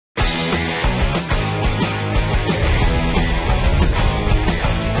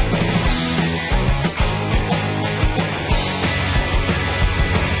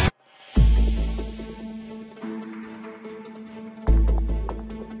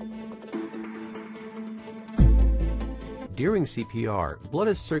During CPR, blood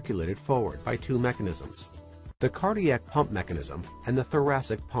is circulated forward by two mechanisms: the cardiac pump mechanism and the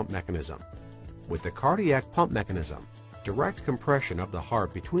thoracic pump mechanism. With the cardiac pump mechanism, direct compression of the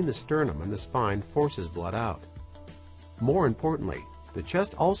heart between the sternum and the spine forces blood out. More importantly, the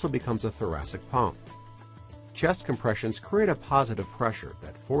chest also becomes a thoracic pump. Chest compressions create a positive pressure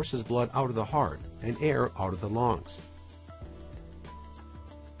that forces blood out of the heart and air out of the lungs.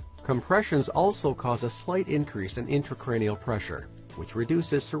 Compressions also cause a slight increase in intracranial pressure, which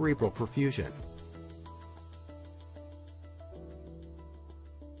reduces cerebral perfusion.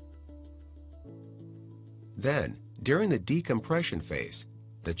 Then, during the decompression phase,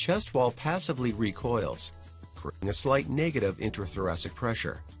 the chest wall passively recoils, creating a slight negative intrathoracic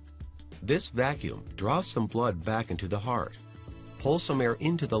pressure. This vacuum draws some blood back into the heart, pulls some air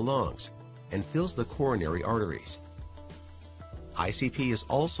into the lungs, and fills the coronary arteries. ICP is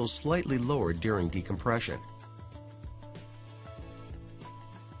also slightly lowered during decompression.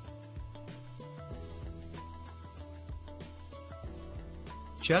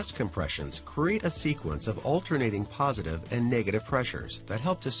 Chest compressions create a sequence of alternating positive and negative pressures that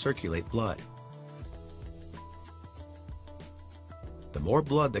help to circulate blood. The more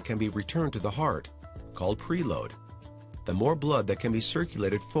blood that can be returned to the heart, called preload, the more blood that can be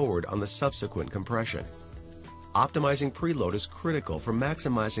circulated forward on the subsequent compression. Optimizing preload is critical for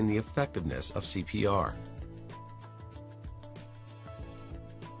maximizing the effectiveness of CPR.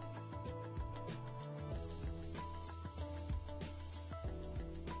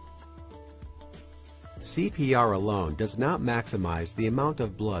 CPR alone does not maximize the amount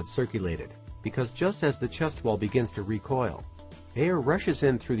of blood circulated, because just as the chest wall begins to recoil, air rushes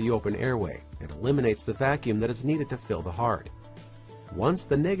in through the open airway and eliminates the vacuum that is needed to fill the heart. Once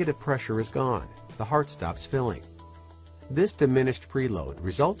the negative pressure is gone, the heart stops filling. This diminished preload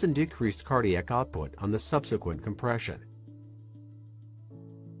results in decreased cardiac output on the subsequent compression.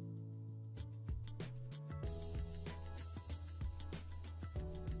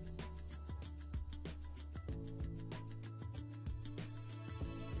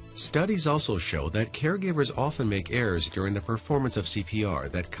 Studies also show that caregivers often make errors during the performance of CPR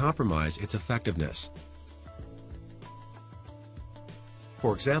that compromise its effectiveness.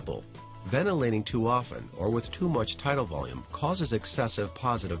 For example, ventilating too often or with too much tidal volume causes excessive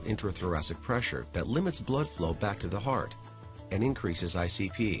positive intrathoracic pressure that limits blood flow back to the heart and increases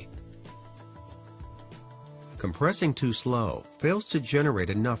ICP. Compressing too slow fails to generate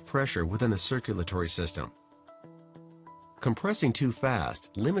enough pressure within the circulatory system. Compressing too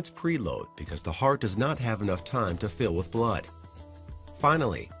fast limits preload because the heart does not have enough time to fill with blood.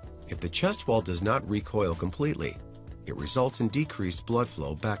 Finally, if the chest wall does not recoil completely, it results in decreased blood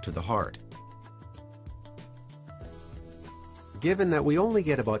flow back to the heart. Given that we only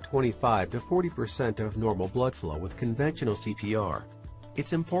get about 25 to 40% of normal blood flow with conventional CPR,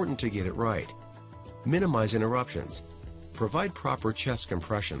 it's important to get it right. Minimize interruptions. Provide proper chest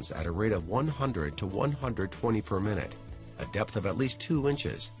compressions at a rate of 100 to 120 per minute, a depth of at least 2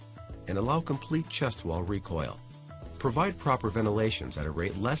 inches, and allow complete chest wall recoil. Provide proper ventilations at a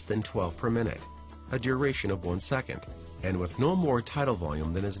rate less than 12 per minute, a duration of 1 second, and with no more tidal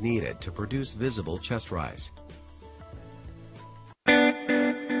volume than is needed to produce visible chest rise.